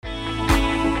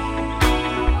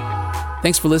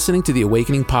Thanks for listening to the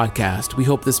Awakening Podcast. We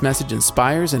hope this message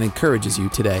inspires and encourages you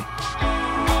today.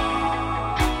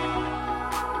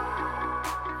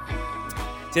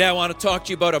 Today I want to talk to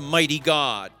you about a mighty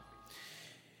God.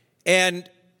 And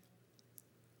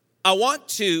I want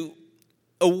to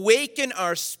awaken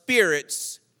our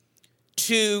spirits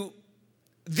to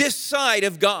this side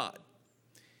of God.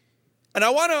 And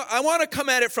I want to come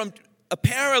at it from a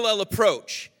parallel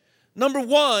approach. Number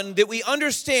one, that we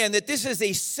understand that this is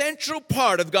a central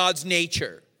part of God's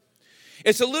nature.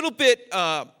 It's a little bit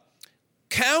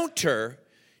counter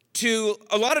to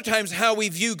a lot of times how we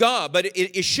view God, but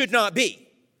it should not be.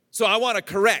 So I want to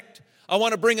correct. I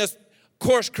want to bring us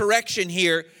course correction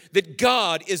here that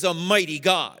God is a mighty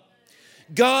God.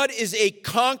 God is a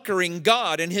conquering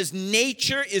God, and his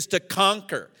nature is to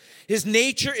conquer. His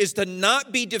nature is to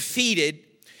not be defeated.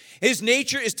 His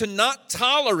nature is to not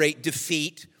tolerate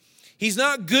defeat. He's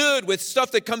not good with stuff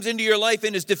that comes into your life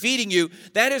and is defeating you.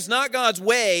 That is not God's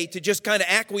way to just kind of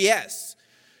acquiesce.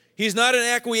 He's not an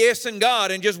acquiescent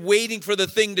God and just waiting for the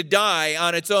thing to die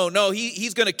on its own. No,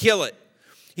 he's going to kill it.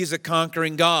 He's a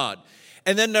conquering God.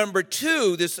 And then number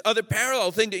two, this other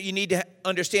parallel thing that you need to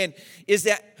understand is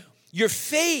that your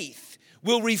faith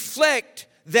will reflect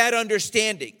that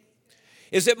understanding.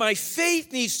 Is that my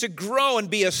faith needs to grow and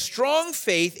be a strong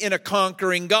faith in a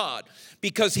conquering God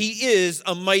because he is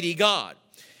a mighty God.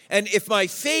 And if my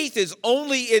faith is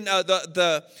only in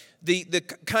the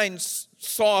kind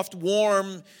soft,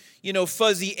 warm,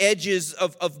 fuzzy edges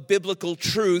of biblical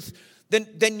truth,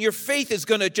 then your faith is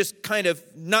going to just kind of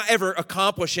not ever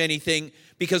accomplish anything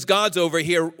because God's over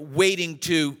here waiting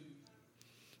to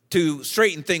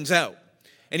straighten things out.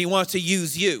 And he wants to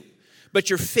use you. But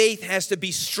your faith has to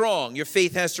be strong. Your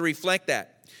faith has to reflect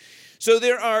that. So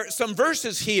there are some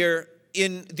verses here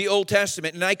in the Old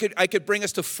Testament, and I could bring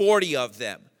us to 40 of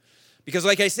them. Because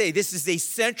like I say, this is a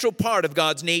central part of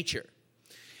God's nature.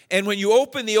 And when you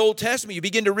open the Old Testament, you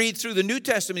begin to read through the New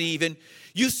Testament even,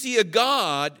 you see a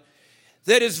God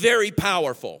that is very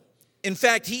powerful. In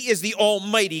fact, he is the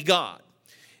Almighty God.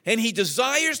 And he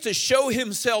desires to show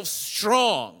himself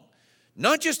strong,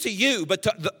 not just to you, but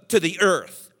to the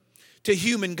earth, to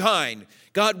humankind.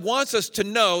 God wants us to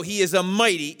know he is a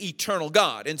mighty, eternal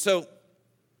God. And so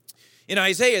in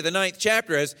Isaiah, the 9th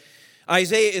chapter, as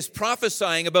Isaiah is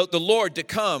prophesying about the Lord to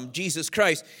come, Jesus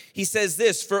Christ, he says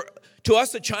this, "For to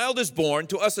us a child is born,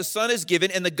 to us a son is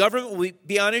given, and the government will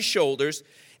be on his shoulders,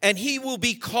 and he will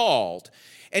be called."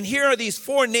 And here are these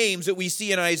four names that we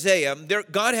see in Isaiah.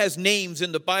 God has names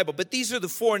in the Bible, but these are the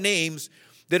four names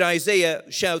that Isaiah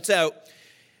shouts out.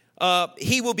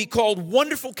 He will be called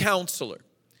Wonderful Counselor.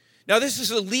 Now, this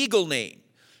is a legal name.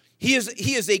 He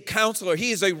is a counselor.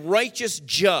 He is a righteous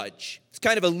judge. It's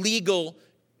kind of a legal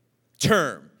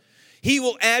term. He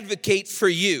will advocate for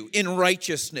you in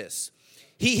righteousness.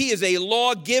 He is a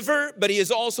lawgiver, but he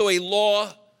is also a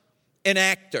law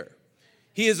enactor.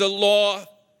 He is a law,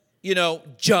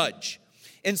 judge.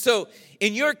 And so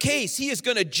in your case, he is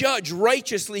going to judge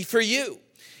righteously for you,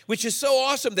 which is so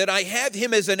awesome that I have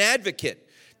him as an advocate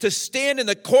to stand in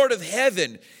the court of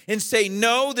heaven and say,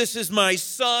 no, this is my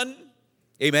son.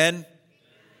 Amen.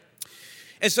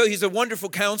 And so he's a wonderful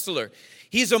counselor.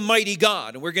 He's a mighty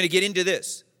God, and we're going to get into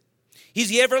this. He's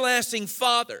the everlasting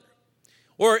Father,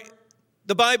 or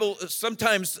the Bible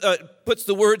sometimes puts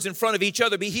the words in front of each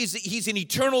other, but he's an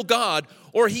eternal God,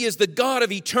 or he is the God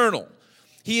of eternal.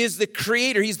 He is the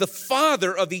creator. He's the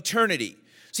Father of eternity.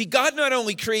 See, God not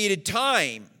only created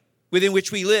time within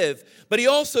which we live, but he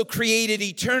also created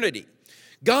eternity.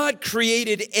 God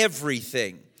created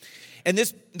everything. And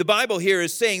the Bible here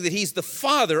is saying that he's the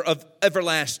Father of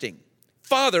everlasting,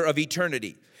 Father of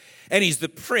eternity, and he's the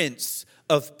Prince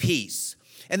of Peace.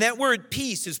 And that word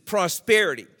peace is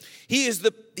prosperity. He is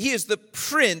the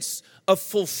Prince of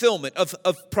fulfillment,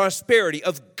 of prosperity,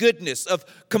 of goodness, of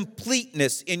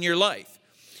completeness in your life.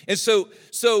 And so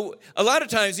a lot of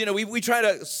times, we try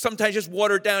to sometimes just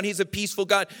water it down. He's a peaceful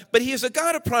God, but he is a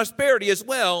God of prosperity as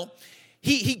well.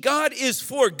 God is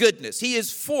for goodness. He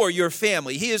is for your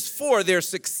family. He is for their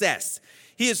success.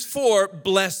 He is for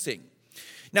blessing.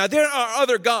 Now, there are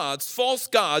other gods, false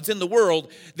gods in the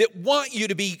world that want you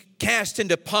to be cast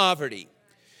into poverty.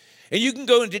 And you can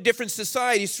go into different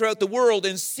societies throughout the world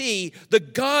and see the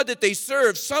God that they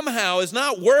serve somehow is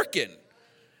not working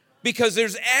because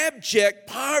there's abject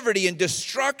poverty and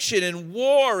destruction and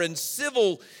war and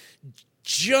civil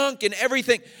junk and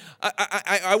everything.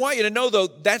 I want you to know, though,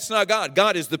 that's not God.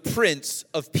 God is the Prince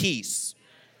of Peace.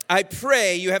 I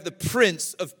pray you have the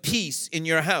Prince of Peace in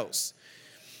your house.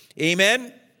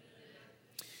 Amen?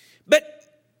 But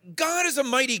God is a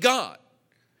mighty God.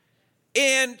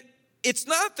 And it's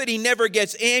not that he never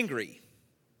gets angry.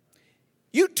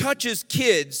 You touch his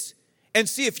kids and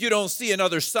see if you don't see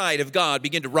another side of God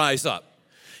begin to rise up.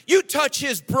 You touch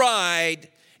his bride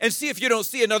and see if you don't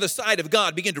see another side of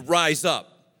God begin to rise up.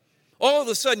 All of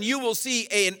a sudden, you will see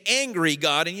an angry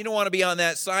God, and you don't want to be on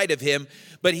that side of him,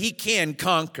 but he can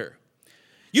conquer.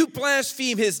 You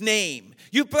blaspheme his name.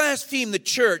 You blaspheme the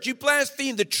church. You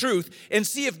blaspheme the truth, and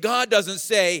see if God doesn't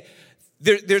say,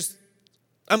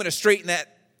 I'm going to straighten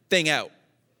that thing out.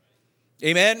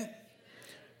 Amen?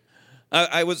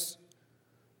 I was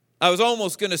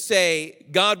almost going to say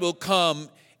God will come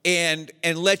and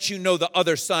let you know the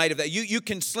other side of that. You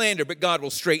can slander, but God will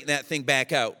straighten that thing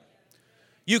back out.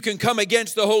 You can come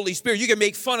against the Holy Spirit. You can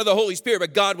make fun of the Holy Spirit,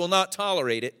 but God will not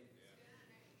tolerate it.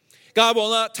 God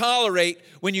will not tolerate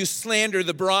when you slander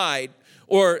the bride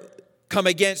or come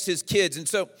against his kids. And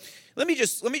so let me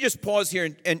just pause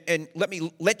here and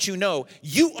let you know,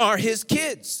 you are his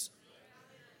kids.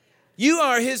 You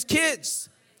are his kids.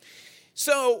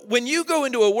 So when you go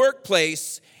into a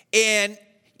workplace and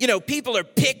people are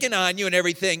picking on you and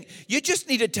everything, you just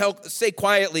need to say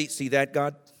quietly, see that,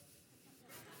 God?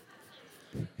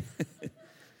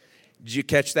 Did you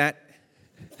catch that?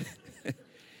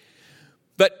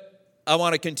 But I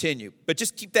want to continue. But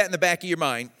just keep that in the back of your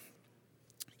mind.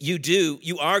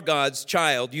 You are God's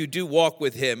child. You do walk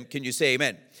with him. Can you say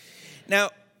amen?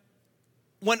 Now,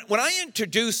 when I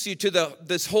introduce you to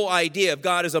this whole idea of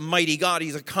God as a mighty God,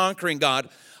 he's a conquering God,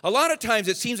 a lot of times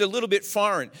it seems a little bit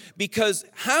foreign because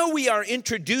how we are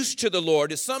introduced to the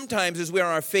Lord is sometimes where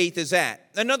our faith is at.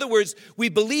 In other words, we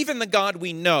believe in the God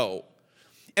we know.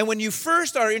 And when you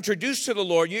first are introduced to the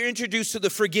Lord, you're introduced to the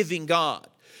forgiving God,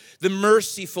 the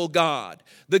merciful God,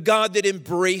 the God that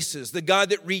embraces, the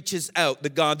God that reaches out, the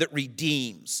God that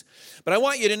redeems. But I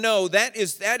want you to know that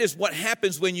is what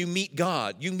happens when you meet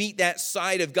God. You meet that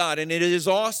side of God, and it is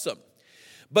awesome.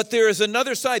 But there is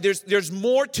another side. There's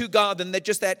more to God than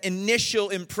just that initial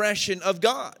impression of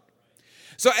God.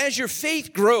 So as your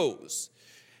faith grows,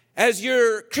 as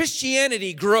your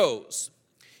Christianity grows,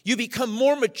 you become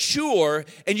more mature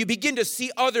and you begin to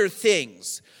see other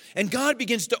things. And God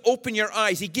begins to open your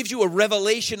eyes. He gives you a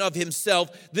revelation of himself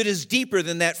that is deeper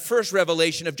than that first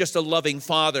revelation of just a loving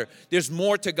father. There's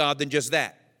more to God than just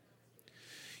that.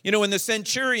 When the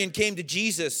centurion came to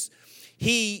Jesus,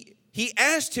 he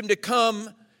asked him to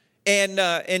come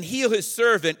and heal his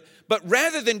servant, but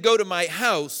rather than go to my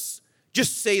house,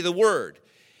 just say the word.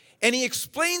 And he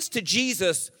explains to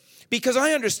Jesus, because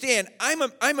I understand,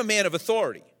 I'm a man of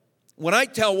authority. When I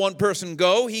tell one person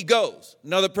go, he goes.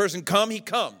 Another person come, he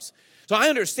comes. So I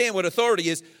understand what authority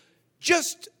is.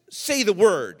 Just say the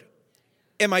word,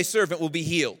 and my servant will be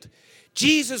healed.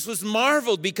 Jesus was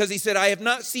marveled because he said, I have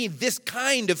not seen this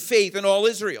kind of faith in all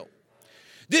Israel.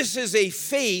 This is a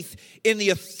faith in the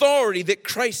authority that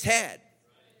Christ had.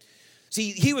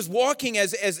 See, he was walking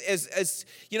as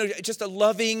just a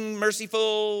loving,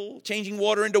 merciful, changing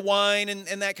water into wine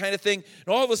and that kind of thing.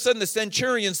 And all of a sudden the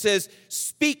centurion says,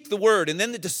 speak the word. And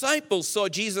then the disciples saw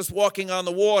Jesus walking on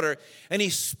the water, and he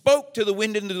spoke to the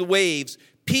wind and to the waves,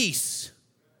 peace.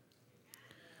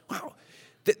 Wow.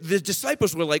 The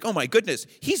disciples were like, oh my goodness,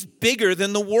 he's bigger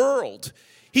than the world.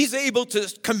 He's able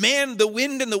to command the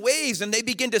wind and the waves, and they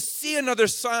begin to see another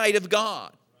side of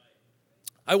God.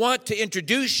 I want to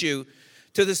introduce you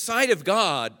to the side of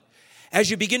God.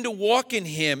 As you begin to walk in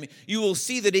him, you will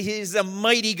see that he is a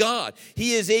mighty God.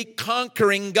 He is a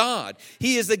conquering God.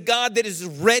 He is a God that is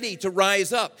ready to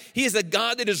rise up. He is a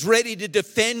God that is ready to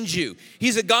defend you.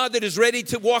 He's a God that is ready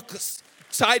to walk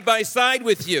side by side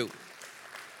with you.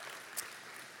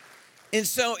 And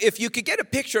so if you could get a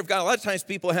picture of God, a lot of times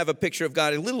people have a picture of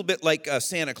God a little bit like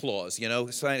Santa Claus,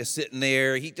 kind of sitting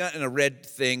there. He's not in a red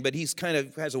thing, but he's kind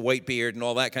of has a white beard and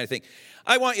all that kind of thing.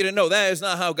 I want you to know that is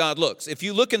not how God looks. If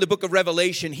you look in the book of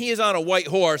Revelation, he is on a white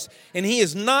horse, and he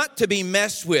is not to be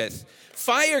messed with.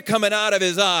 Fire coming out of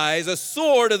his eyes, a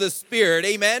sword of the Spirit,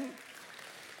 amen?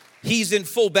 He's in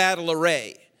full battle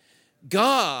array.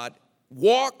 God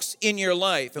walks in your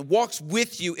life and walks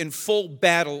with you in full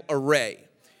battle array.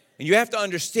 And you have to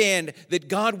understand that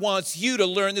God wants you to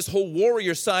learn this whole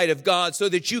warrior side of God so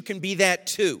that you can be that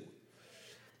too.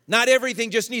 Not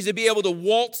everything just needs to be able to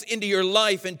waltz into your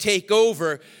life and take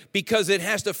over, because it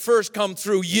has to first come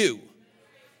through you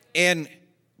and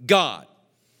God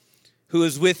who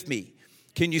is with me.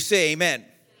 Can you say amen?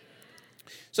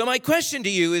 So my question to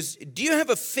you is, do you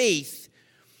have a faith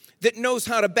that knows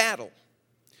how to battle?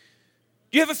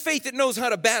 Do you have a faith that knows how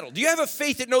to battle? Do you have a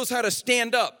faith that knows how to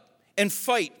stand up and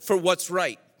fight for what's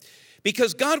right?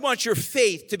 Because God wants your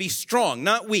faith to be strong,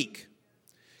 not weak.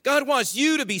 God wants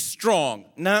you to be strong,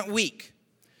 not weak.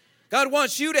 God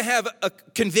wants you to have a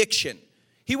conviction.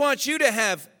 He wants you to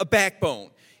have a backbone.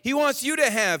 He wants you to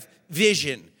have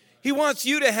vision. He wants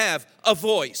you to have a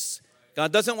voice.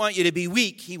 God doesn't want you to be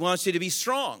weak. He wants you to be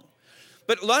strong.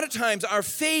 But a lot of times our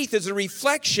faith is a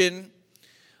reflection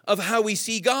of how we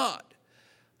see God.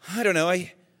 I don't know.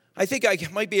 I think I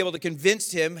might be able to convince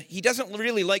him. He doesn't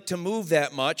really like to move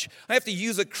that much. I have to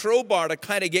use a crowbar to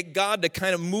kind of get God to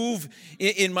kind of move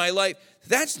in my life.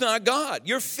 That's not God.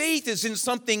 Your faith is in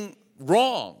something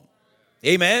wrong.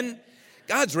 Amen?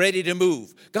 God's ready to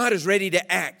move. God is ready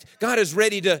to act. God is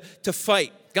ready to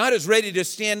fight. God is ready to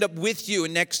stand up with you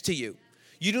and next to you.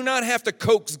 You do not have to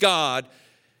coax God.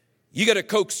 You got to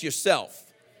coax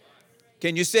yourself.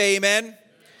 Can you say amen?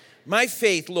 My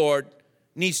faith, Lord,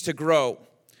 needs to grow.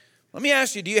 Let me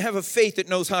ask you, do you have a faith that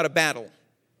knows how to battle?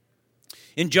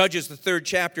 In Judges, the 3rd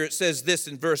chapter, it says this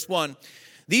in verse 1.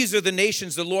 These are the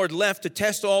nations the Lord left to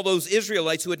test all those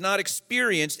Israelites who had not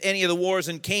experienced any of the wars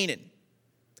in Canaan.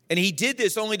 And he did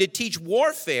this only to teach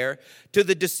warfare to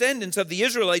the descendants of the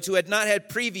Israelites who had not had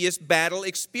previous battle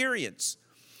experience.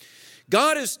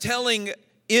 God is telling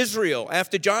Israel,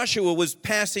 after Joshua was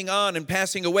passing on and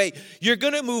passing away, you're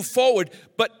going to move forward,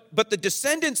 but the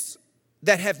descendants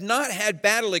that have not had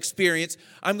battle experience,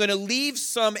 I'm going to leave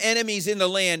some enemies in the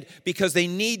land because they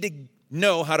need to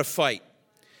know how to fight.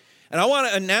 And I want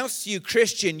to announce to you,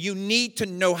 Christian, you need to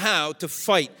know how to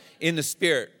fight in the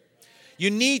Spirit. You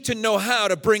need to know how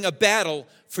to bring a battle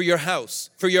for your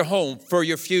house, for your home, for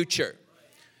your future.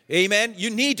 Amen? You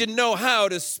need to know how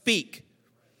to speak.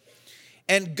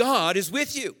 And God is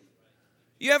with you.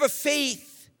 You have a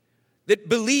faith that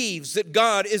believes that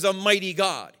God is a mighty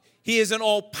God. He is an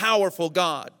all-powerful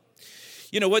God.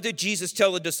 You know, what did Jesus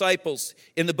tell the disciples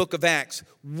in the book of Acts?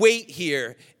 Wait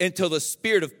here until the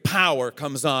Spirit of power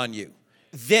comes on you.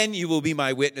 Then you will be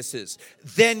my witnesses.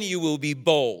 Then you will be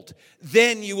bold.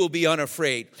 Then you will be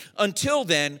unafraid. Until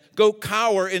then, go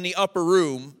cower in the upper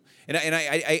room. And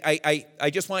I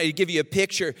just wanted to give you a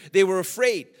picture. They were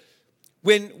afraid.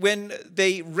 When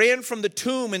they ran from the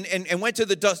tomb and went to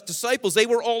the disciples, they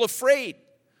were all afraid.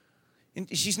 And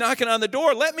she's knocking on the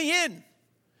door, let me in.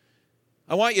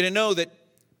 I want you to know that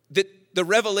the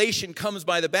revelation comes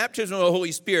by the baptism of the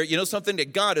Holy Spirit. You know something?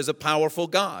 That God is a powerful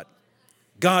God.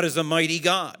 God is a mighty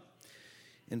God.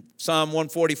 In Psalm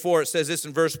 144, it says this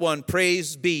in verse 1,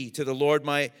 praise be to the Lord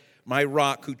my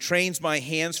rock, who trains my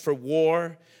hands for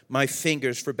war, my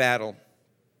fingers for battle.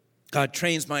 God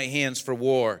trains my hands for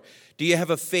war. Do you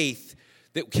have a faith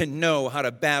that can know how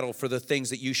to battle for the things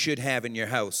that you should have in your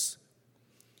house?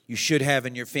 You should have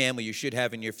in your family, you should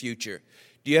have in your future.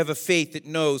 Do you have a faith that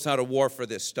knows how to war for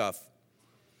this stuff?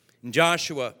 In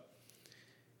Joshua,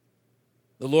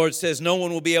 the Lord says, no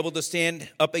one will be able to stand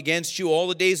up against you all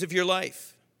the days of your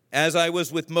life. As I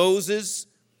was with Moses,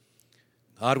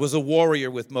 God was a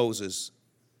warrior with Moses.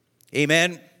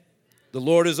 Amen? The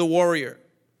Lord is a warrior.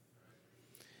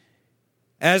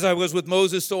 As I was with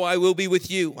Moses, so I will be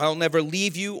with you. I'll never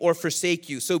leave you or forsake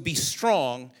you. So be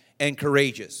strong and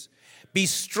courageous. Be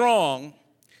strong.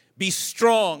 Be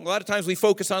strong. A lot of times we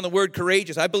focus on the word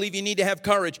courageous. I believe you need to have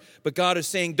courage. But God is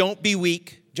saying, don't be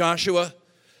weak, Joshua.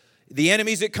 The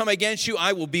enemies that come against you,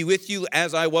 I will be with you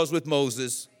as I was with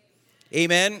Moses.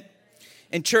 Amen?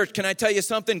 And church, can I tell you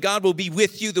something? God will be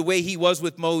with you the way he was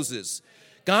with Moses.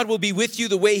 God will be with you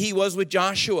the way he was with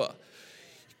Joshua.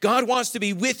 God wants to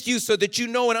be with you so that you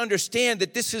know and understand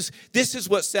that this is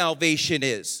what salvation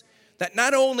is. That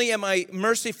not only am I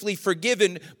mercifully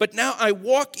forgiven, but now I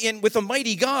walk in with a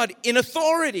mighty God in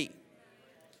authority.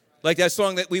 Like that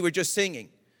song that we were just singing.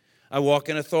 I walk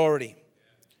in authority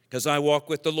because I walk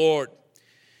with the Lord.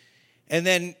 And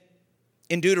then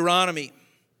in Deuteronomy,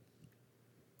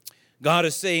 God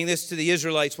is saying this to the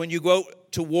Israelites. When you go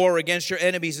to war against your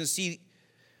enemies and see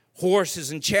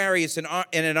horses and chariots and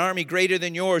an army greater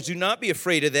than yours, do not be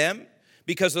afraid of them,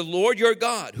 because the Lord your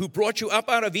God, who brought you up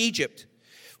out of Egypt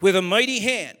with a mighty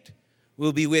hand,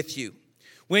 will be with you.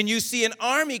 When you see an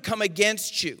army come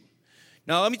against you.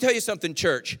 Now, let me tell you something,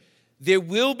 church. There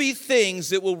will be things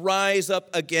that will rise up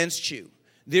against you.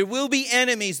 There will be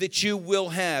enemies that you will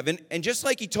have. And just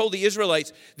like he told the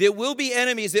Israelites, there will be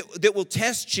enemies that will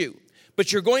test you.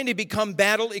 But you're going to become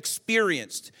battle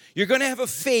experienced. You're going to have a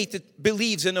faith that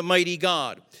believes in a mighty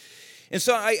God. And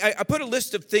so I put a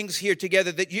list of things here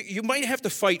together that you might have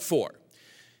to fight for.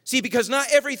 See, because not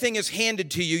everything is handed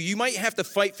to you. You might have to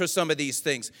fight for some of these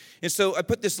things. And so I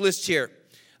put this list here.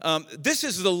 This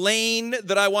is the lane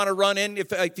that I want to run in.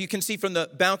 If you can see from the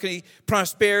balcony,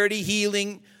 prosperity,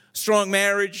 healing, strong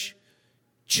marriage,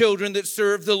 children that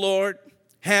serve the Lord,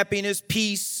 happiness,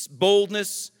 peace,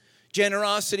 boldness,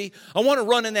 generosity. I want to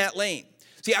run in that lane.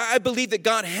 See, I believe that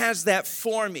God has that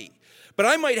for me. but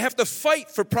I might have to fight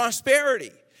for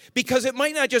prosperity because it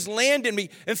might not just land in me.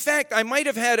 In fact, I might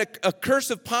have had a curse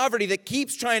of poverty that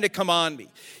keeps trying to come on me,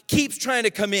 keeps trying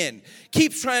to come in,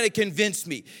 keeps trying to convince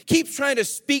me, keeps trying to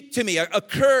speak to me, a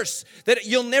curse that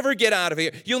you'll never get out of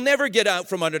here. You'll never get out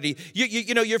from underneath.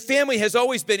 You know, your family has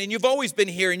always been, and you've always been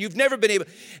here, and you've never been able.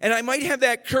 And I might have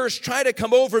that curse try to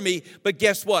come over me, but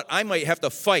guess what? I might have to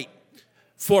fight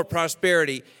for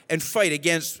prosperity and fight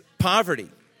against poverty.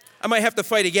 I might have to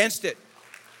fight against it.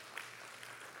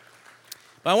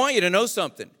 But I want you to know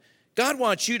something. God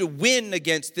wants you to win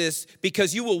against this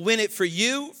because you will win it for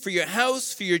you, for your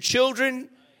house, for your children,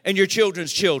 and your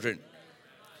children's children.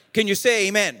 Can you say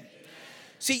amen?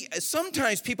 See,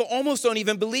 sometimes people almost don't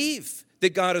even believe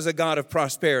that God is a God of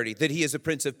prosperity, that he is a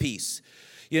Prince of Peace.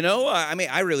 You know, I mean,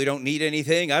 I really don't need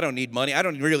anything. I don't need money. I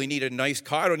don't really need a nice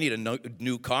car. I don't need a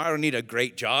new car. I don't need a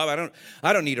great job.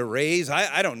 I don't need a raise.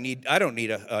 I don't need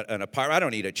an apartment. I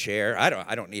don't need a chair. I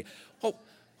don't need. Oh,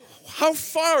 how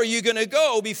far are you going to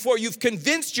go before you've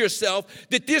convinced yourself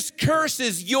that this curse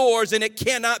is yours and it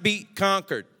cannot be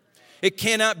conquered? It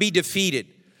cannot be defeated.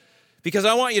 Because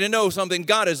I want you to know something.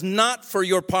 God is not for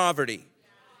your poverty.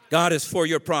 God is for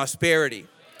your prosperity.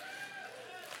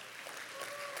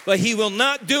 But he will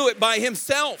not do it by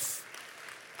himself.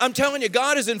 I'm telling you,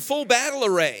 God is in full battle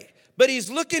array. But he's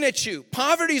looking at you.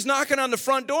 Poverty's knocking on the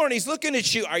front door and he's looking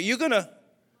at you. Are you gonna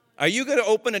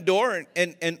open a door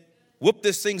and whoop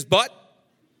this thing's butt?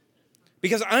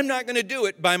 Because I'm not going to do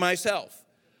it by myself.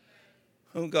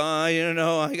 Oh, God, you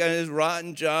know, I got this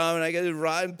rotten job, and I got this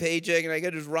rotten paycheck, and I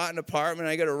got this rotten apartment, and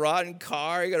I got a rotten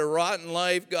car, I got a rotten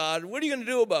life, God. What are you going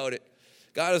to do about it?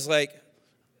 God is like,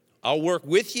 I'll work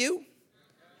with you,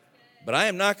 but I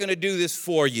am not going to do this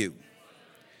for you.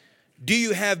 Do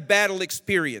you have battle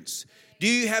experience? Do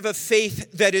you have a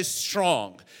faith that is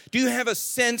strong? Do you have a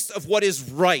sense of what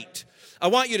is right? I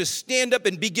want you to stand up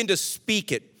and begin to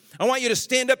speak it. I want you to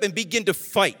stand up and begin to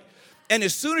fight. And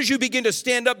as soon as you begin to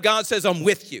stand up, God says, I'm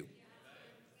with you.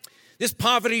 This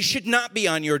poverty should not be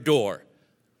on your door.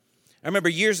 I remember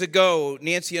years ago,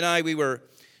 Nancy and I, we were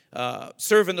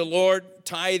serving the Lord,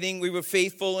 tithing, we were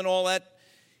faithful and all that,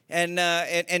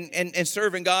 and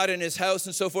serving God in his house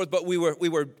and so forth, but we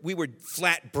were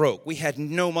flat broke. We had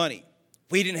no money.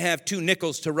 We didn't have 2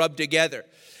 nickels to rub together.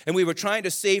 And we were trying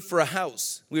to save for a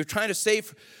house. We were trying to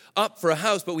save up for a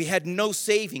house, but we had no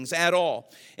savings at all.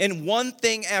 And one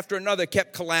thing after another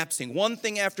kept collapsing. One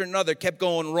thing after another kept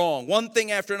going wrong. One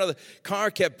thing after another, car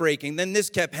kept breaking. Then this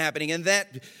kept happening, and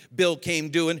that bill came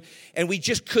due. And we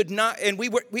just could not, and we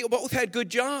both had good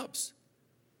jobs.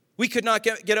 We could not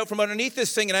get out from underneath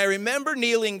this thing. And I remember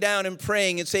kneeling down and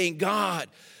praying and saying, God,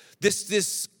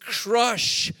 this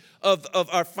crush of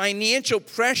our financial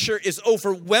pressure is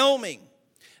overwhelming.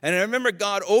 And I remember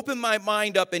God opened my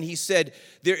mind up and he said,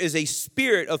 there is a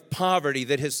spirit of poverty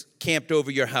that has camped over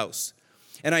your house.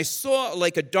 And I saw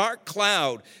like a dark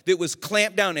cloud that was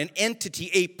clamped down, an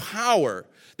entity, a power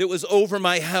that was over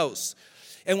my house.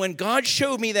 And when God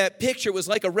showed me that picture, it was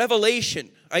like a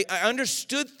revelation. I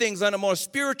understood things on a more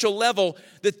spiritual level,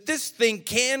 that this thing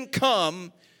can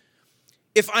come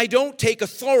if I don't take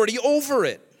authority over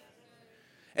it.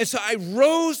 And so I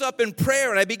rose up in prayer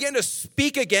and I began to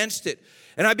speak against it.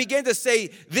 And I began to say,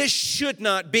 this should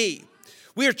not be.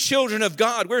 We're children of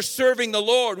God. We're serving the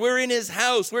Lord. We're in his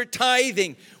house. We're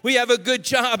tithing. We have a good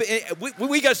job.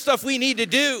 We got stuff we need to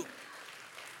do.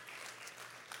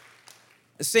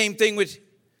 The same thing with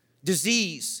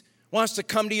disease. Wants to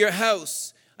come to your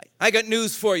house. I got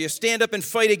news for you. Stand up and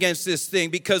fight against this thing,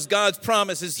 because God's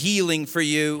promise is healing for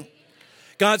you.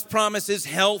 God's promise is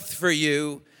health for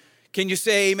you. Can you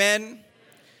say amen?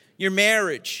 Your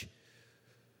marriage.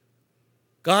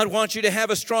 God wants you to have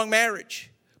a strong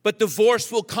marriage, but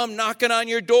divorce will come knocking on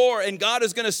your door, and God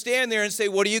is going to stand there and say,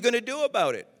 what are you going to do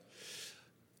about it?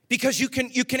 Because you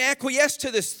can acquiesce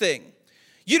to this thing.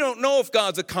 You don't know if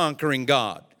God's a conquering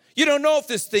God. You don't know if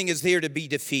this thing is here to be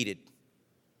defeated.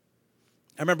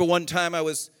 I remember one time I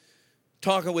was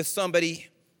talking with somebody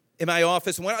in my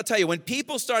office, and I'll tell you, when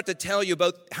people start to tell you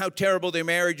about how terrible their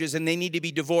marriage is and they need to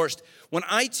be divorced, when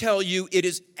I tell you, it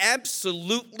is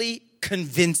absolutely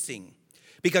convincing.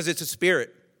 Because it's a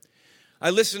spirit.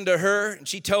 I listen to her, and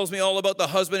she tells me all about the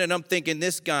husband, and I'm thinking,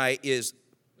 this guy is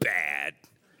bad.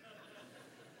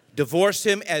 Divorce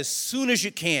him as soon as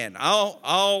you can.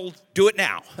 I'll do it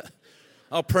now.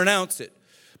 I'll pronounce it.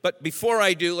 But before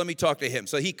I do, let me talk to him.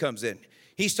 So he comes in.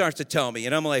 He starts to tell me,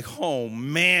 and I'm like, oh,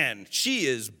 man, she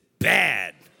is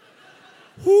bad.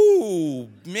 Whoo,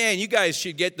 man, you guys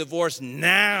should get divorced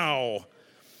now.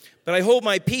 But I hold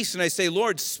my peace, and I say,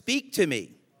 Lord, speak to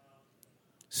me.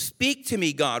 Speak to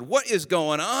me, God. What is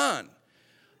going on?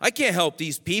 I can't help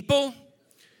these people.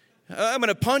 I'm going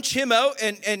to punch him out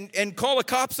and call the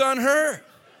cops on her.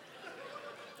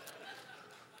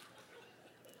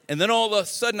 And then all of a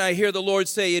sudden I hear the Lord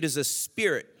say, it is a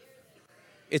spirit.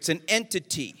 It's an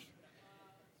entity.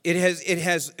 It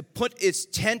has put its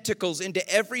tentacles into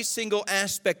every single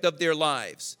aspect of their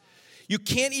lives. You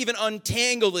can't even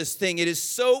untangle this thing. It is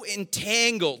so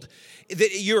entangled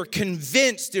that you're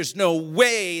convinced there's no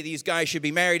way these guys should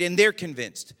be married, and they're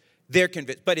convinced. They're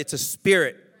convinced. But it's a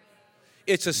spirit.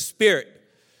 It's a spirit.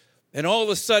 And all of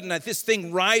a sudden, this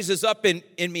thing rises up in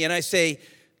me, and I say,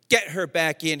 get her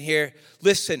back in here.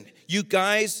 Listen, you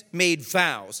guys made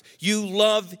vows. You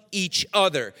love each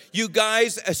other. You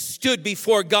guys stood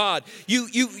before God.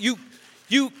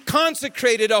 You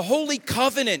consecrated a holy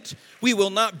covenant. We will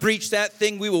not breach that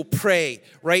thing. We will pray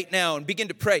right now and begin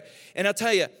to pray. And I'll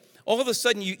tell you, all of a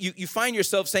sudden you find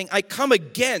yourself saying, I come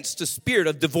against the spirit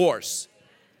of divorce.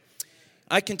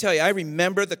 I can tell you, I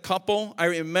remember the couple. I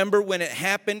remember when it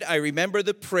happened. I remember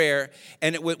the prayer.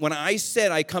 And when I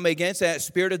said I come against that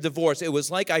spirit of divorce, it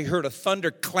was like I heard a thunder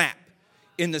clap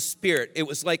in the spirit. It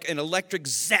was like an electric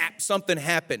zap. Something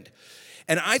happened.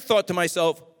 And I thought to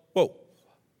myself, whoa,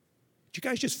 did you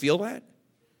guys just feel that?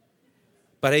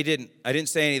 But I didn't. I didn't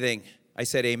say anything. I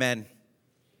said amen.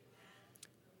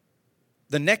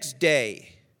 The next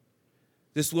day,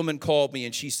 this woman called me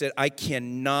and she said, I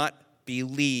cannot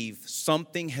believe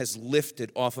something has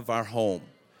lifted off of our home.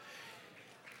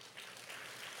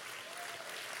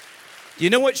 Do you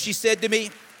know what she said to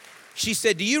me? She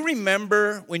said, do you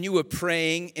remember when you were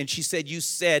praying and she said, you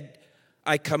said,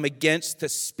 I come against the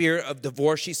spirit of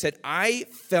divorce? She said, I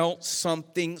felt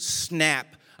something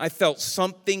snap. I felt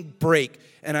something break.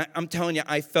 And I'm telling you,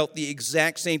 I felt the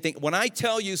exact same thing. When I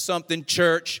tell you something,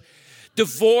 church,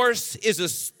 divorce is a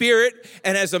spirit,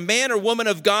 and as a man or woman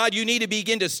of God, you need to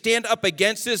begin to stand up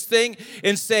against this thing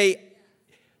and say,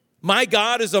 my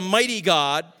God is a mighty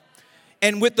God,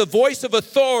 and with the voice of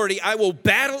authority, I will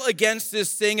battle against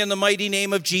this thing in the mighty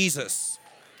name of Jesus.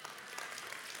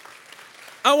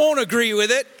 I won't agree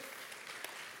with it.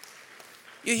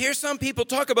 You hear some people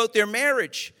talk about their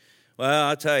marriage. Well,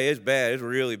 I'll tell you, it's bad. It's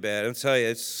really bad. I'll tell you,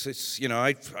 it's you know,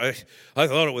 I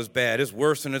thought it was bad. It's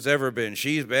worse than it's ever been.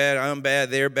 She's bad. I'm bad.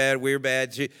 They're bad. We're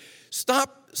bad.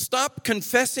 Stop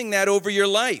confessing that over your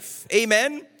life.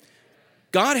 Amen?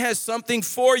 God has something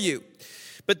for you.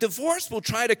 But divorce will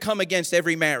try to come against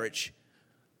every marriage.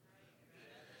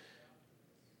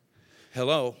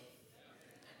 Hello?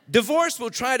 Divorce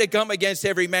will try to come against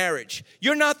every marriage.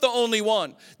 You're not the only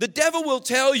one. The devil will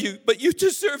tell you, but you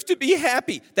deserve to be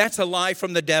happy. That's a lie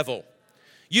from the devil.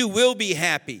 You will be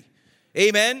happy.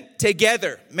 Amen?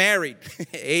 Together, married.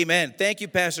 Amen. Thank you,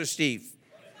 Pastor Steve.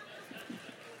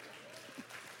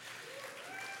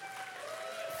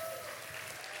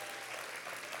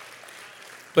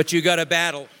 But you got to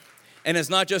battle. And it's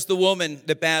not just the woman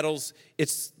that battles,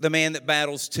 it's the man that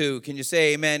battles too. Can you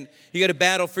say amen? You got to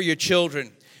battle for your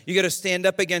children. You got to stand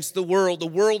up against the world. The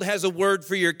world has a word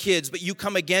for your kids, but you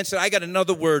come against it. I got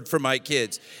another word for my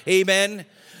kids. Amen?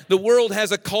 The world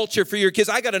has a culture for your kids.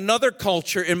 I got another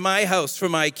culture in my house for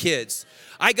my kids.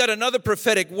 I got another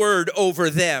prophetic word over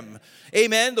them.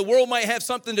 Amen? The world might have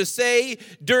something to say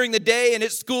during the day and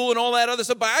at school and all that other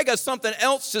stuff, but I got something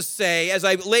else to say as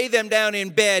I lay them down in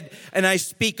bed and I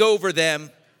speak over them.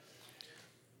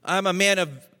 I'm a man of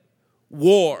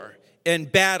war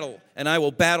and battle, and I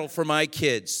will battle for my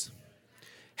kids.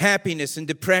 Happiness and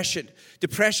depression.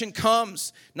 Depression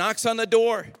comes, knocks on the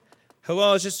door.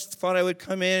 Hello, I just thought I would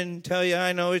come in and tell you,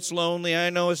 I know it's lonely, I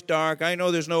know it's dark, I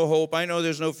know there's no hope, I know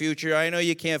there's no future, I know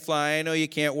you can't fly, I know you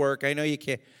can't work, I know you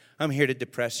can't. I'm here to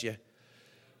depress you.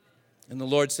 And the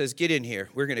Lord says, get in here.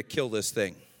 We're going to kill this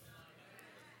thing.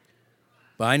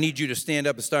 But I need you to stand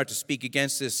up and start to speak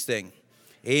against this thing.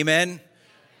 Amen?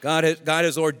 God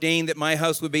has ordained that my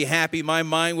house would be happy, my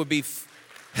mind would be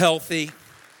healthy.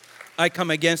 I come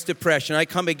against depression. I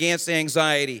come against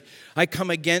anxiety. I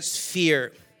come against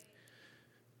fear.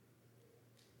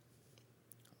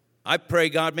 I pray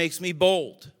God makes me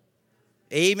bold.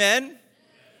 Amen?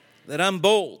 That I'm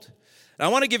bold. I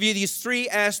want to give you these three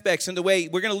aspects in the way,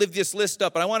 we're going to live this list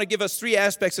up, but I want to give us three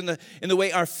aspects in the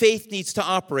way our faith needs to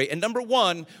operate. And number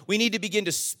one, we need to begin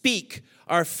to speak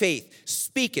our faith.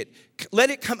 Speak it.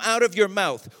 Let it come out of your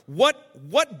mouth.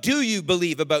 What do you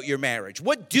believe about your marriage?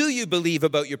 What do you believe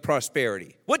about your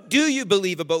prosperity? What do you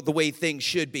believe about the way things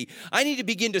should be? I need to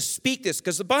begin to speak this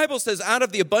because the Bible says out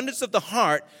of the abundance of the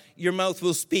heart, your mouth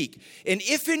will speak. And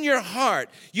if in your heart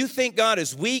you think God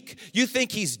is weak, you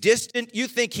think he's distant, you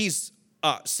think he's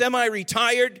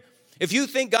semi-retired, if you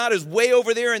think God is way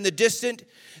over there in the distant,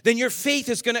 then your faith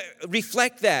is going to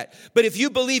reflect that. But if you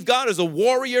believe God is a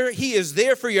warrior, he is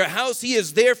there for your house, he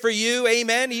is there for you,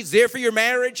 amen? He's there for your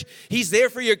marriage, he's there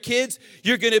for your kids,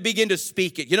 you're going to begin to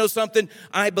speak it. You know something?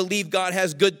 I believe God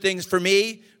has good things for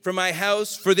me, for my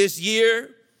house, for this year.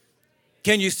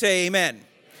 Can you say amen?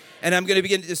 And I'm going to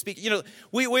begin to speak. You know,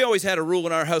 we always had a rule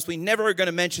in our house. We never are going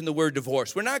to mention the word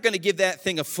divorce. We're not going to give that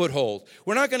thing a foothold.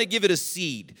 We're not going to give it a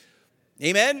seed.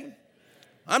 Amen?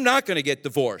 I'm not going to get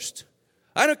divorced.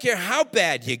 I don't care how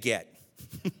bad you get.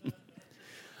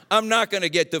 I'm not going to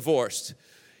get divorced.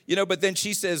 You know, but then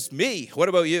she says, me, what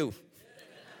about you?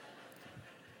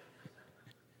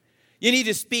 You need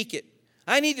to speak it.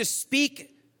 I need to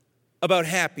speak about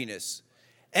happiness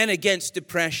and against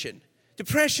depression.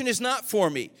 Depression is not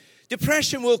for me.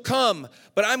 Depression will come,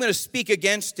 but I'm going to speak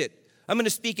against it. I'm going to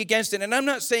speak against it. And I'm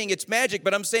not saying it's magic,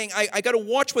 but I'm saying I got to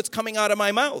watch what's coming out of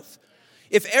my mouth.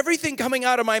 If everything coming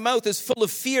out of my mouth is full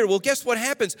of fear, well, guess what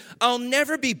happens? I'll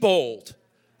never be bold.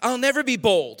 I'll never be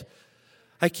bold.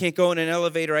 I can't go in an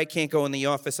elevator. I can't go in the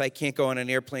office. I can't go on an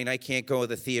airplane. I can't go to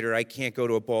the theater. I can't go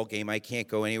to a ball game. I can't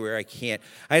go anywhere. I can't.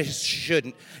 I just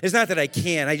shouldn't. It's not that I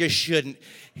can. I just shouldn't.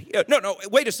 No,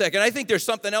 wait a second. I think there's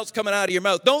something else coming out of your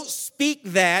mouth. Don't speak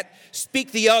that.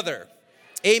 Speak the other.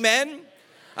 Amen?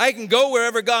 I can go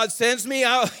wherever God sends me.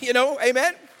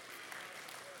 Amen?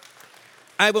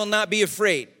 I will not be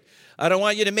afraid. I don't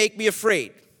want you to make me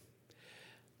afraid.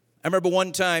 I remember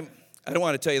one time, I don't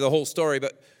want to tell you the whole story,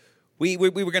 but we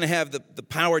were going to have the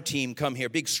power team come here,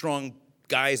 big, strong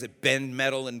guys that bend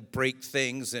metal and break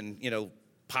things and,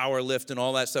 power lift and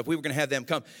all that stuff. We were going to have them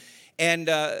come. And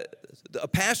a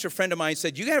pastor friend of mine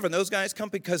said, you got to have those guys come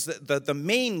because the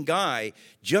main guy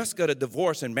just got a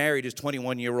divorce and married his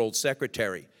 21-year-old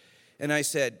secretary. And I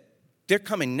said, they're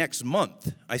coming next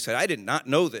month. I said, I did not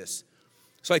know this.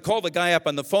 So I called the guy up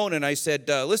on the phone and I said,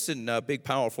 listen, big,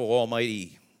 powerful,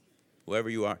 almighty, whoever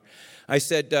you are. I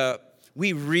said,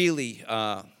 we really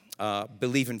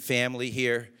believe in family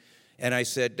here. And I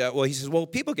said, he says, well,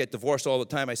 people get divorced all the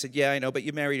time. I said, yeah, I know, but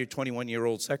you married your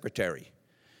 21-year-old secretary.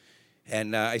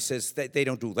 And I says, they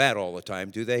don't do that all the time,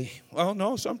 do they? Well,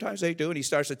 no, sometimes they do. And he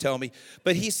starts to tell me.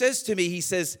 But he says to me, he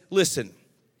says, listen,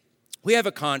 we have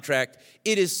a contract.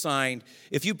 It is signed.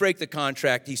 If you break the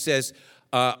contract, he says,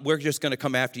 we're just going to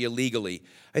come after you legally.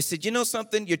 I said, you know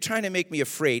something? You're trying to make me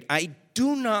afraid. I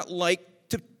do not like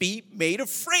to be made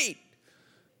afraid.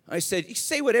 I said, you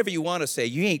say whatever you want to say.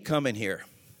 You ain't coming here.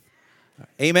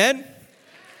 Amen?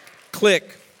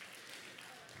 Click.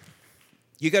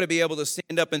 You got to be able to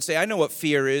stand up and say, I know what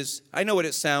fear is. I know what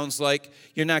it sounds like.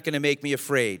 You're not going to make me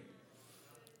afraid.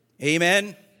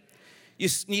 Amen? You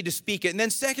need to speak it. And then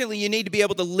secondly, you need to be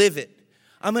able to live it.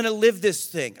 I'm going to live this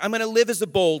thing. I'm going to live as a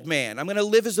bold man. I'm going to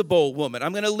live as a bold woman.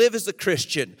 I'm going to live as a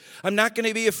Christian. I'm not going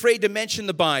to be afraid to mention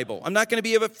the Bible. I'm not going to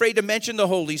be afraid to mention the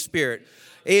Holy Spirit.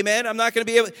 Amen. I'm not going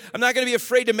to be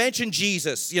afraid to mention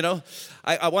Jesus.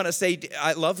 I want to say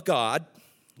I love God.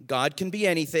 God can be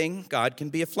anything. God can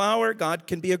be a flower. God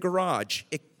can be a garage.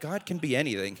 God can be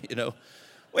anything.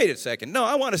 Wait a second. No,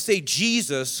 I want to say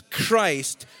Jesus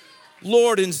Christ,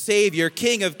 Lord and Savior,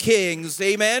 King of Kings.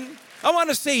 Amen. I want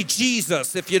to say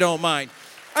Jesus, if you don't mind.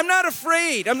 I'm not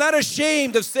afraid. I'm not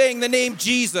ashamed of saying the name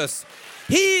Jesus.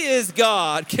 He is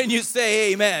God. Can you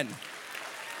say amen?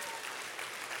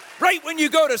 Right when you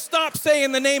go to stop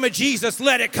saying the name of Jesus,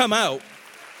 let it come out.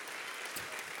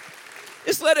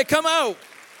 Just let it come out.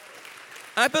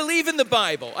 I believe in the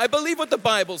Bible. I believe what the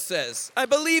Bible says. I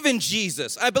believe in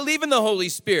Jesus. I believe in the Holy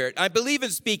Spirit. I believe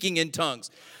in speaking in tongues.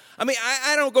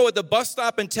 I don't go at the bus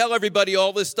stop and tell everybody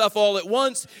all this stuff all at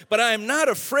once, but I am not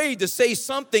afraid to say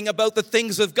something about the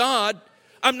things of God.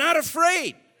 I'm not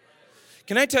afraid.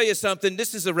 Can I tell you something?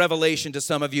 This is a revelation to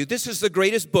some of you. This is the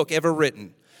greatest book ever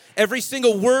written. Every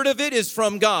single word of it is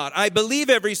from God. I believe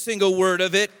every single word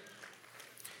of it.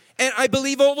 And I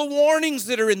believe all the warnings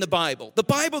that are in the Bible. The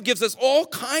Bible gives us all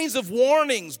kinds of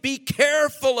warnings. Be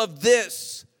careful of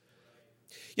this.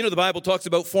 The Bible talks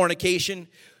about fornication.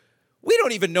 We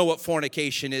don't even know what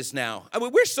fornication is now.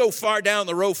 We're so far down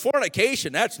the road.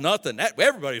 Fornication, that's nothing.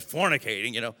 Everybody's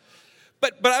fornicating,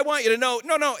 But I want you to know,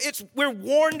 we're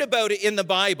warned about it in the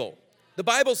Bible. The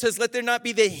Bible says, let there not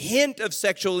be the hint of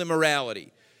sexual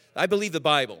immorality. I believe the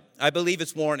Bible. I believe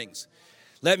its warnings.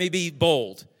 Let me be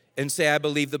bold and say I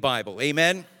believe the Bible.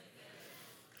 Amen?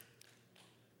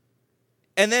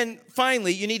 And then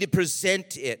finally, you need to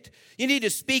present it. You need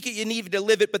to speak it, you need to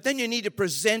live it, but then you need to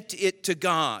present it to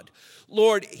God.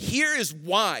 Lord, here is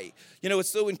why. It's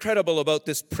so incredible about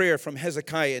this prayer from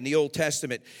Hezekiah in the Old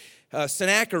Testament.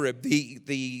 Sennacherib,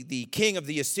 the king of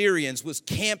the Assyrians, was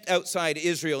camped outside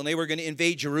Israel, and they were going to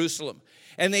invade Jerusalem.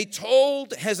 And they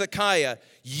told Hezekiah,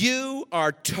 you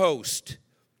are toast.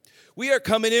 We are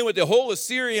coming in with the whole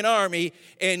Assyrian army,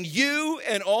 and you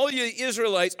and all you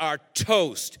Israelites are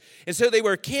toast. And so they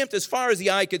were camped as far as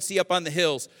the eye could see up on the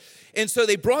hills. And so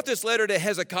they brought this letter to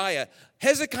Hezekiah.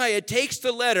 Hezekiah takes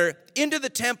the letter into the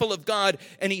temple of God,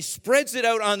 and he spreads it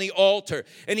out on the altar.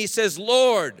 And he says,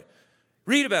 Lord,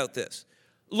 read about this.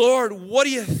 Lord, what do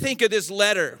you think of this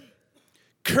letter?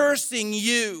 Cursing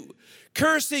you,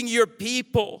 cursing your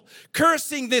people,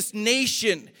 cursing this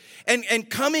nation, and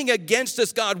coming against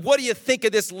us, God. What do you think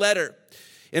of this letter?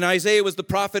 And Isaiah was the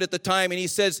prophet at the time, and he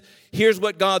says, here's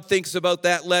what God thinks about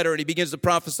that letter. And he begins to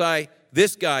prophesy,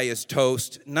 this guy is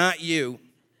toast, not you.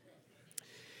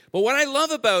 But what I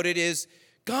love about it is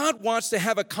God wants to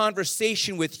have a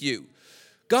conversation with you.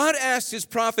 God asks his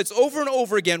prophets over and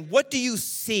over again, what do you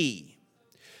see?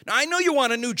 Now, I know you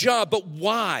want a new job, but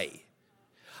why?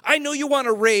 I know you want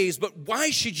a raise, but why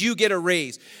should you get a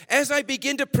raise? As I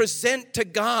begin to present to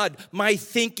God my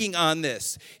thinking on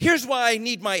this, here's why I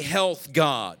need my health,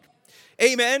 God.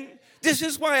 Amen? This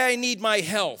is why I need my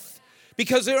health,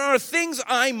 because there are things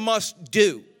I must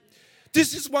do.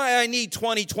 This is why I need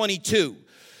 2022.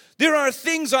 There are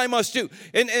things I must do.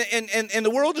 And the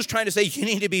world is trying to say, you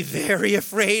need to be very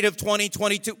afraid of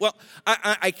 2022. Well,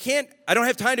 I don't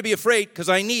have time to be afraid because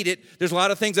I need it. There's a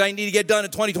lot of things I need to get done in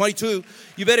 2022.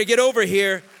 You better get over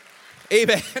here.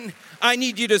 Amen. I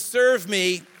need you to serve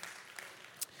me.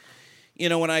 You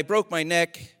know, when I broke my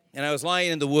neck and I was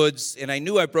lying in the woods and I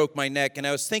knew I broke my neck and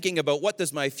I was thinking about what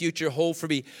does my future hold for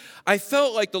me, I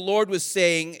felt like the Lord was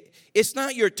saying, it's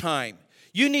not your time.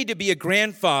 You need to be a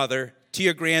grandfather to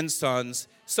your grandsons,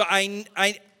 so I'm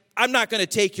not going to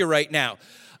take you right now.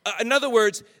 In other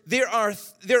words, there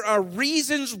are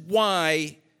reasons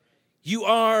why you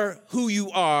are who you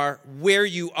are, where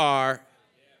you are.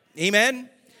 Amen?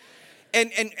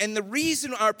 And the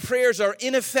reason our prayers are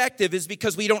ineffective is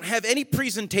because we don't have any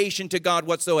presentation to God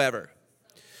whatsoever.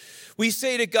 We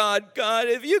say to God, God,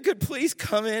 if you could please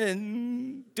come in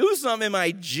and do something in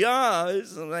my job,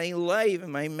 in my life,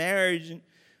 in my marriage, and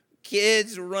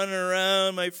kids running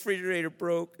around, my refrigerator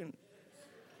broken.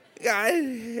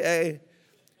 God,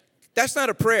 that's not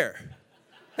a prayer.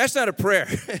 That's not a prayer.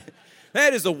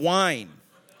 That is a whine.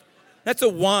 That's a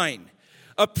whine.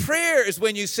 A prayer is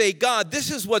when you say, God,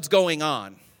 this is what's going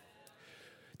on.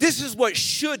 This is what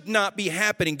should not be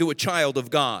happening to a child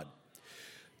of God.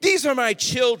 These are my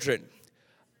children.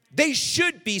 They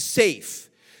should be safe.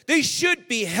 They should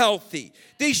be healthy.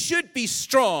 They should be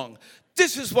strong.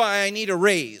 This is why I need a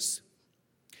raise.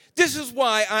 This is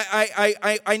why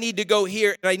I need to go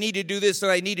here, and I need to do this,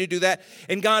 and I need to do that.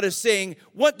 And God is saying,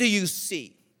 what do you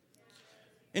see?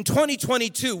 In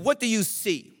 2022, what do you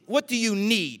see? What do you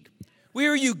need?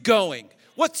 Where are you going?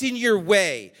 What's in your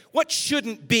way? What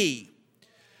shouldn't be?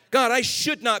 God, I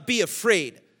should not be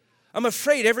afraid. I'm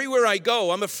afraid everywhere I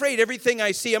go. I'm afraid everything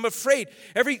I see. I'm afraid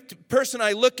every person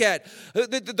I look at.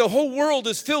 The whole world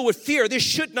is filled with fear. This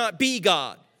should not be,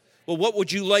 God. Well, what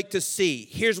would you like to see?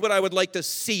 Here's what I would like to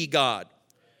see, God.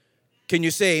 Can you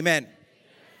say amen?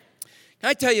 Can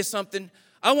I tell you something?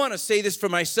 I want to say this for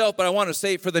myself, but I want to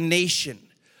say it for the nation.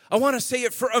 I want to say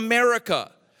it for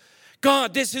America.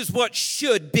 God, this is what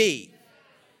should be.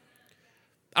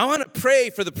 I want to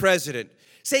pray for the president.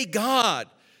 Say, God,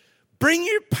 bring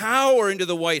your power into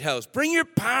the White House. Bring your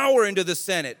power into the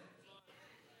Senate.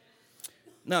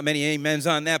 Not many amens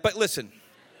on that, but listen.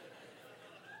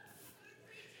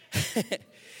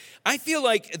 I feel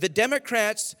like the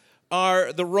Democrats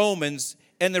are the Romans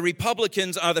and the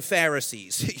Republicans are the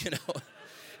Pharisees. You know,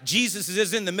 Jesus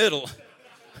is in the middle.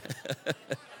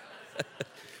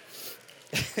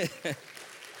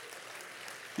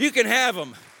 You can have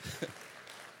them,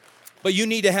 but you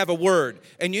need to have a word,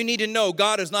 and you need to know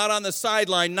God is not on the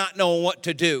sideline not knowing what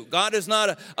to do. God is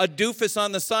not a doofus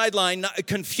on the sideline not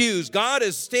confused. God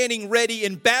is standing ready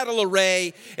in battle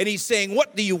array, and he's saying,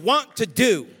 what do you want to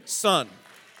do, son?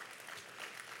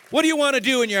 What do you want to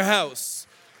do in your house?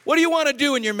 What do you want to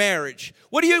do in your marriage?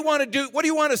 What do you want to do? What do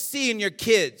you want to see in your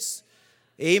kids?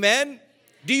 Amen?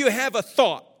 Do you have a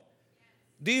thought?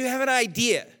 Do you have an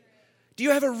idea? Do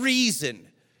you have a reason?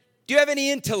 Do you have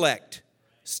any intellect?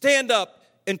 Stand up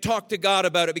and talk to God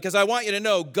about it, because I want you to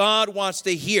know God wants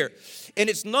to hear. And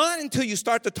it's not until you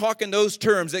start to talk in those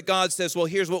terms that God says, well,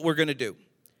 here's what we're going to do.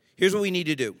 Here's what we need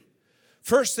to do.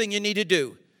 First thing you need to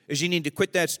do is you need to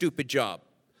quit that stupid job.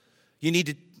 You need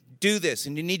to do this,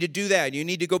 and you need to do that, and you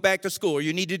need to go back to school, or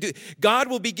you need to do. God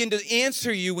will begin to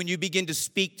answer you when you begin to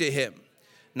speak to him.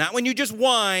 Not when you just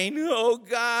whine, oh,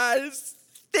 God,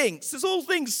 stinks. This whole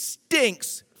thing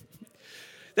stinks.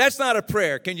 That's not a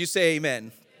prayer. Can you say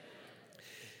amen?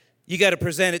 You got to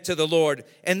present it to the Lord,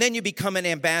 and then you become an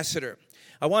ambassador.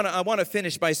 I want to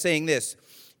finish by saying this.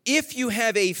 If you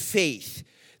have a faith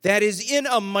that is in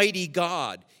a mighty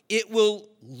God, it will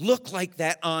look like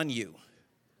that on you.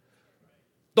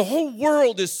 The whole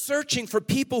world is searching for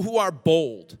people who are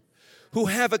bold, who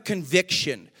have a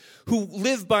conviction, who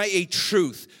live by a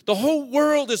truth. The whole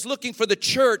world is looking for the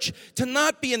church to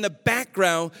not be in the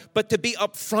background, but to be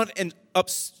up front and up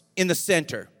in the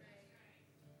center.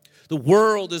 The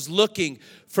world is looking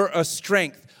for a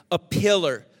strength, a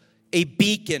pillar, a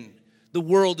beacon. The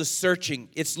world is searching.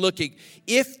 It's looking.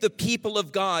 If the people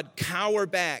of God cower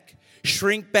back,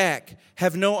 shrink back,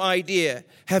 have no idea,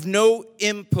 have no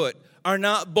input, are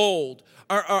not bold,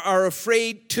 are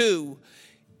afraid to,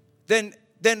 then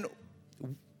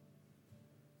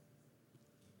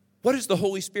what is the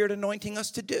Holy Spirit anointing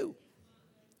us to do?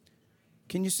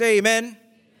 Can you say amen?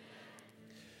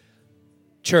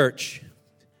 Church,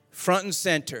 front and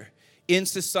center, in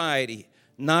society,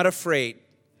 not afraid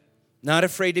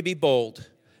to be bold,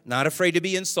 not afraid to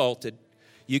be insulted.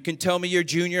 You can tell me your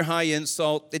junior high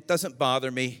insult. It doesn't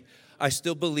bother me. I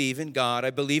still believe in God. I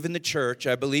believe in the church.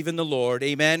 I believe in the Lord.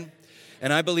 Amen?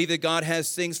 And I believe that God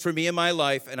has things for me in my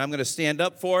life, and I'm going to stand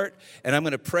up for it, and I'm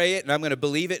going to pray it, and I'm going to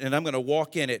believe it, and I'm going to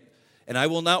walk in it. And I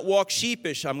will not walk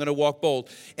sheepish. I'm going to walk bold.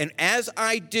 And as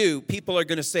I do, people are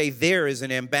going to say, there is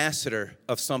an ambassador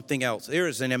of something else. There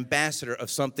is an ambassador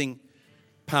of something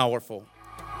powerful.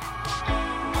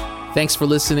 Thanks for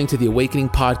listening to the Awakening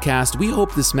Podcast. We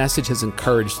hope this message has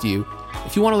encouraged you.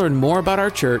 If you want to learn more about our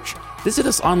church, visit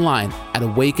us online at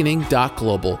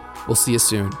awakening.global. We'll see you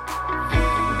soon.